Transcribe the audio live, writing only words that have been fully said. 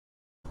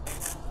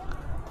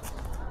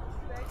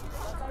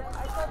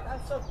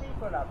of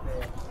people up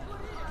there.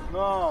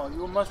 No,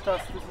 you must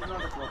have. This is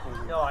not a proper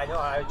way. No, I know.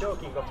 I'm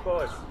joking, of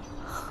course.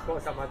 Of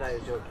course, Amanda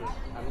is joking.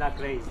 I'm not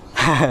crazy.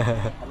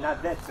 I'm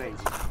not that crazy.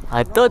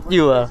 I thought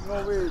you were.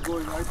 No way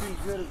going. I think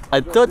here.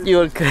 I thought you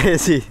were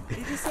crazy.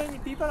 Did you see any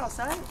people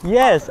outside?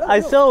 Yes, I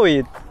saw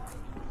it.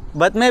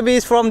 But maybe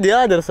it's from the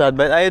other side,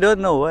 but I don't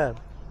know where.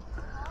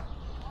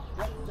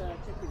 Let's check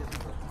with the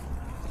people.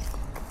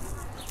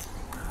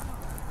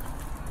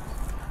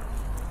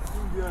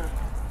 Yeah.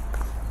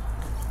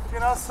 You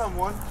can ask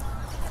someone.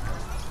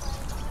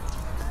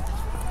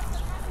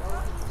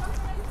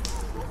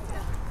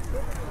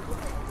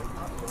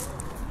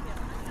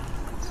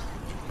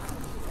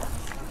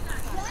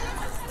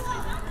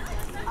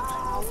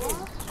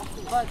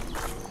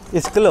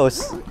 It's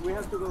close. We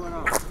have to go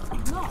around.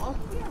 No,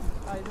 okay.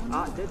 I don't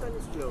know. That one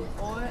is closed.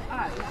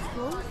 It's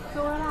close.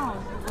 Go around.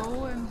 Go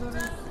and do the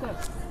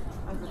steps.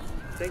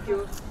 Thank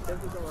you.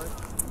 Thank you so much.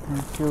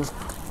 Thank you.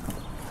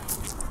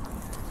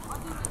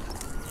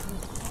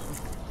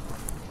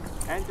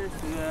 Enter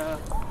to the...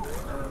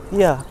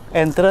 Yeah,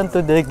 entrance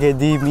to the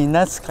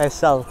Gediminas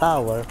Castle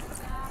Tower.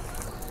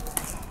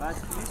 But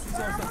this is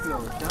also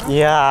closed, huh?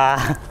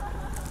 Yeah,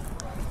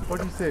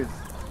 What he says.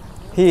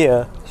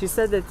 here. She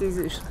said that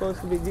it's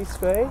supposed to be this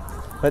way.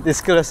 But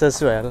it's close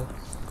as well.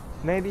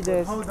 Maybe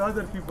there's... How the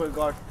other people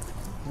got?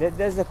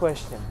 There's the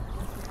question.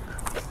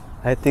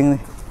 I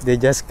think they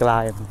just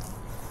climb.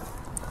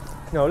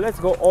 No, let's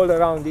go all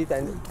around it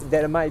and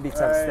there might be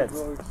some steps.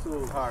 Bro, it's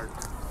so hard.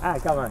 Ah,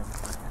 come on.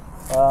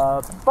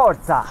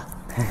 Forza!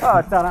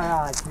 Forza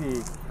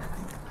ragazzi!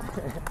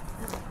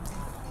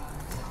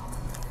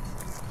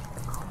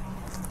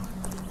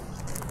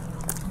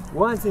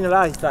 Once in a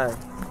lifetime.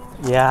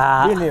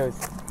 Yeah. Vilnius.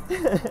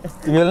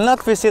 You will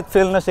not visit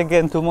Vilnius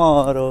again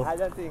tomorrow. I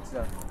don't think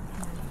so.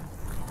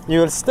 You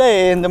will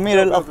stay in the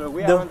middle of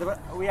We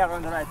are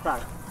on the right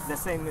path. The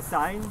same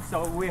sign,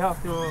 so we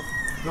have to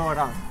go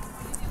around.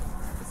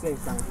 The same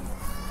sign.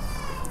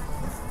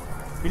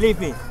 Believe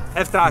me,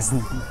 have trust.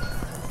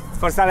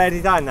 For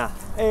Salernitana.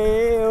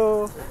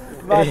 Eyo,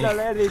 ma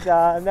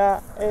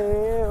Salernitana.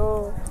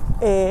 Eyo.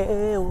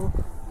 Ew.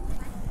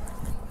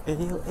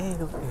 Ew,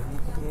 ew,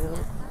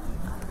 ew.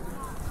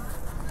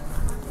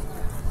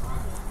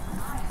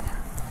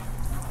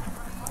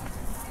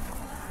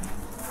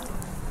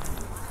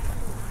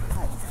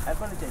 I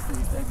apologize to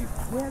disturb you.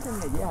 Do you have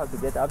any idea how to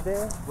get up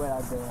there? Where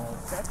are the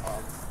steps?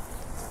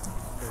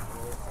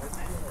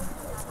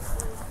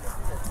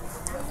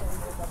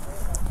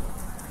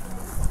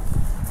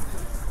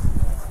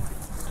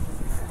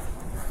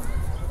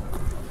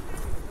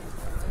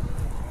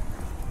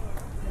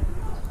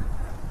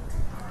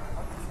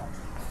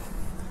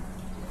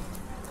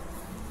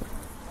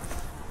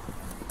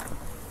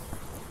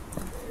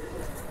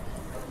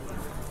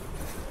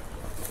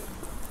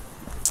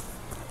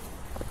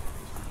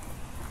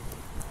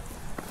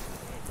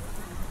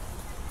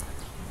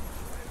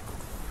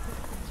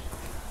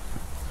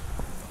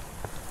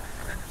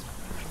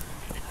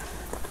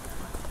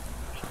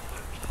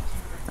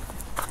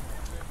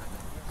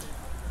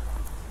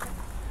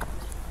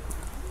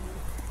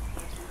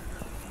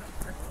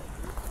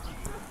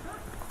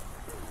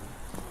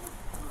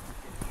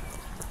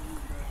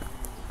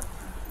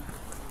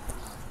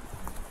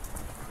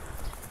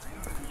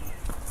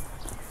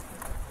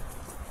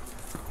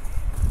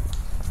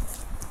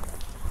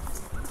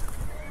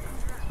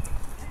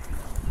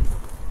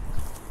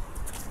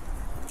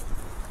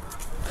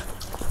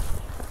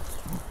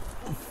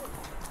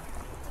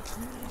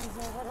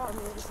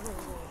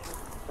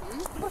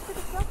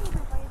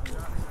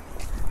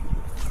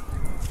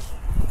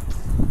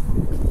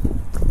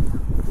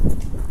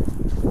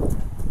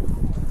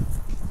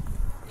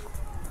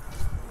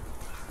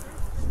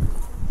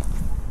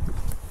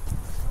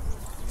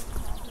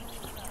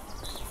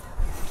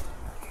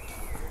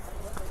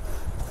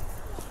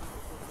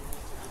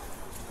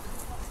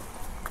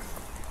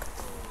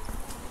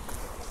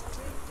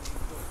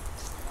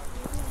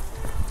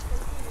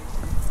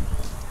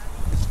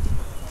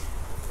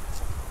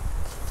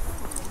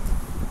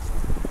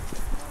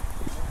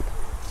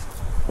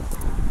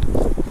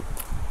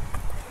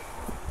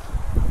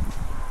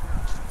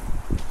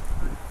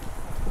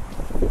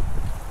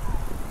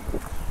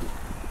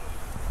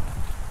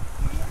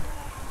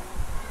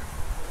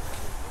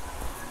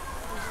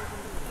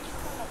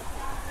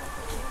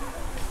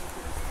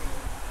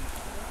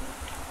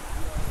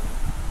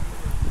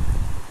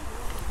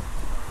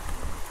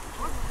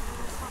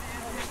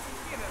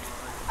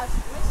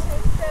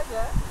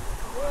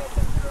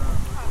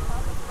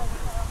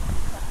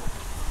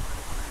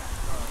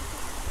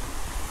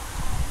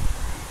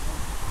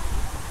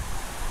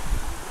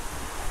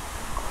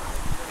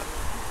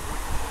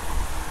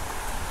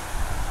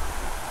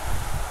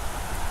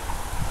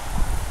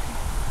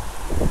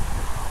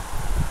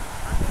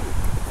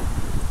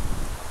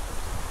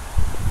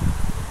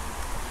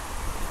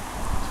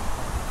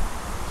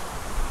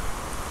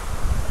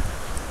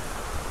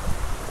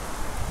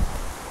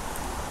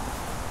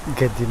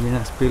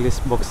 Gediminas Pilis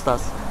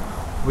Bokštas.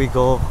 We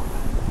go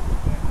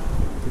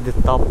to the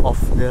top of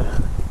the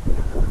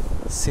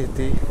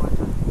city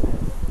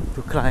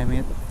to climb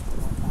it.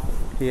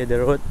 Here the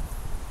road.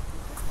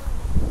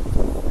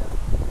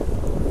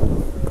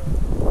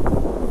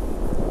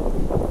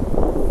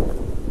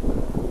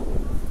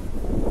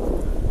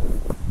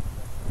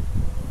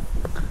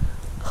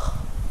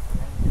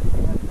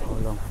 How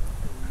long?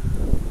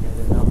 I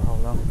don't know how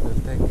long it will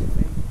take.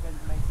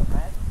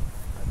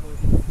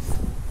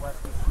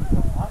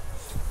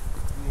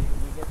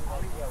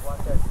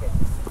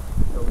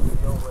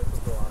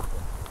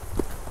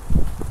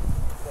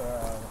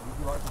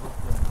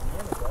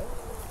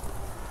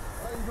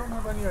 I don't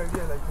have any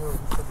idea like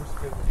which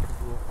place we should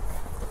go.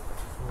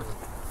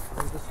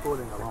 I'm just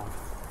strolling along.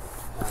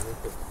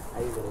 I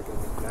usually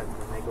don't plan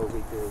when I go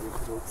with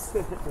groups.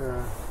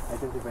 I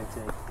don't even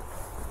check.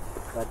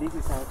 But this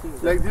is something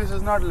Like this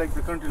is not like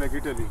the country like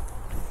Italy.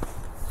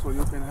 So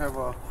you can have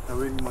a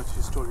very much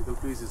historical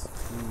places.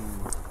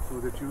 So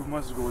that you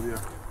must go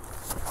there.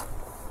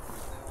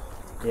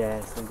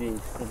 yes, indeed.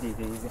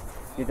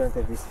 You don't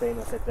have these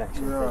famous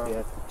attractions that you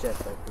have to check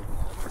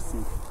to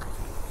see.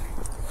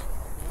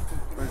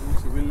 But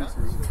it's Vilnius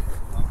is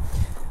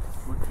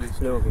good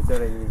place. Look, it's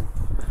already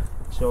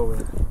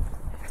showing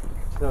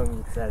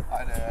itself.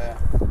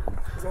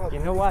 You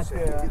know what?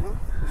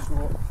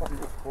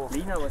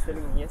 Lina was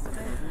telling me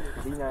yesterday.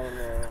 Lina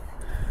and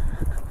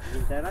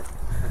Interak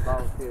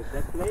about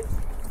that place.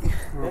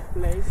 That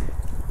place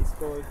is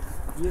called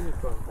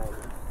Unicorn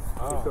Valley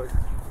because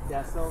there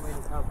are so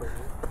many companies,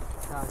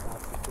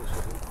 startups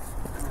especially.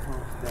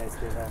 That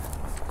have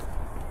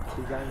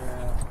begun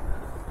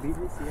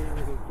business here in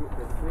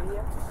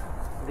Lithuania.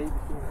 They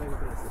became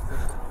very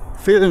successful.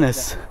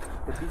 Vilnius.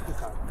 The business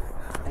hub,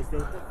 as they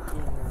have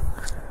in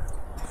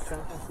San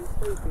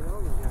Francisco, if you know,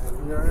 they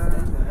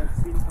have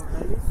Silicon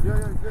Valley.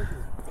 Yeah,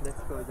 exactly.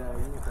 That's called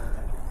Unicorn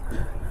Valley.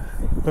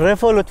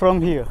 Revolut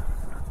from here.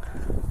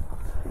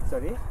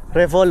 Sorry?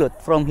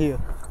 Revolut from here.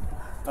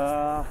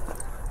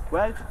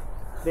 Well,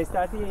 they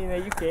started in the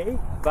UK,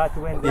 but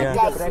when they did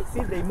the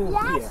Brexit, they moved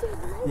here.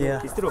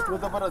 Yeah. It's true.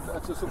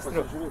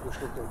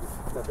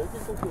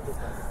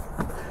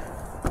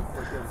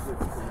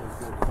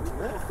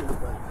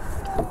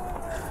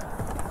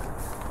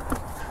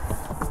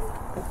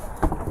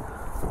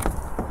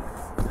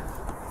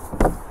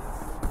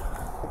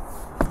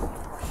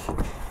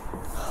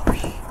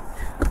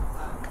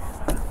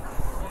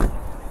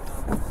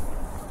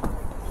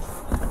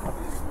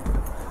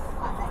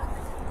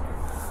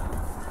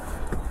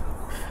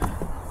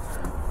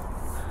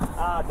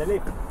 The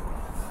lift.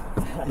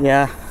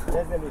 Yeah.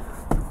 There's the lift.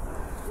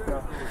 So,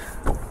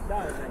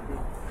 down, I think.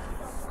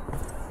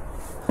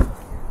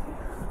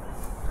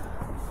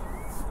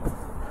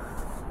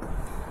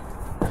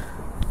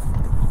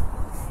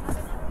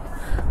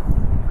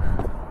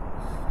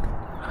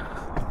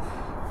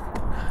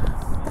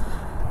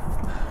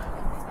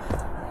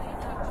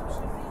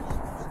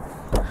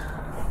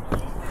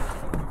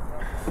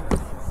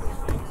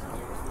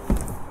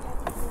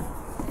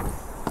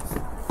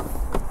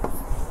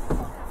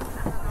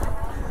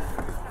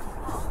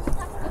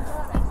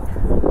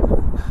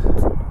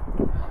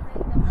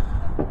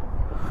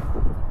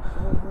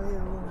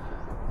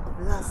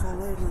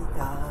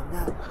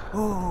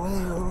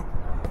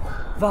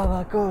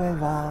 Vava come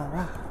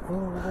va.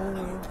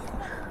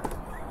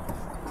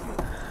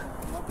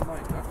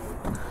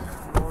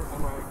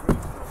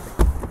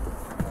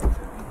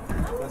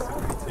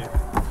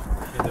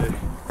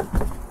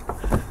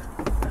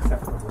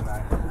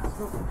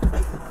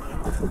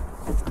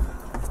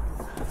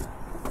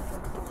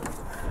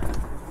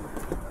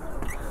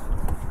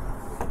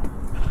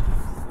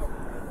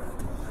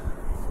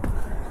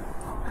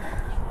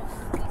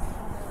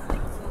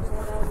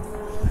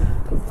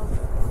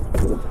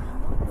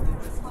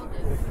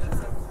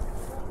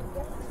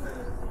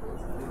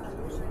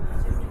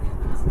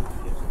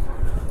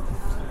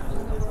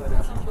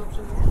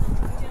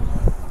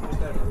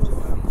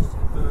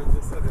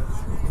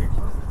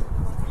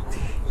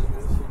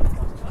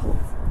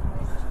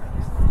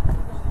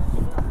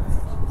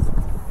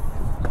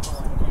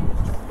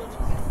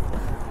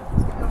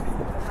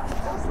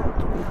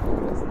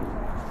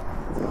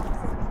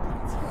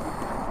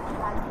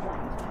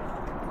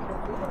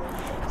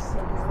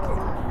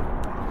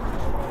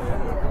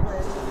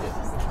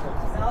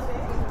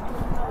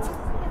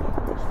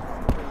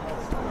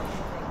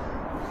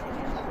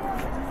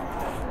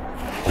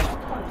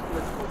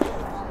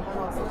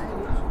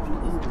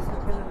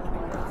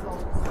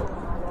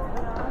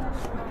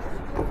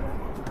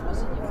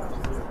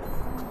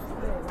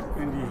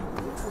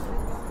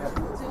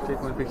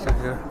 Take one picture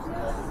here.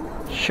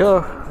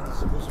 Sure.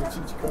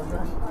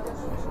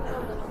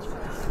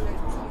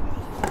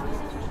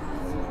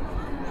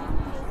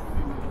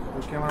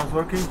 The camera's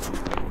working.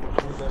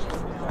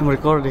 I'm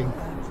recording.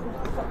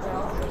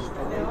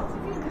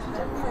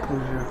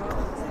 Here.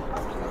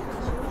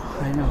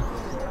 I know.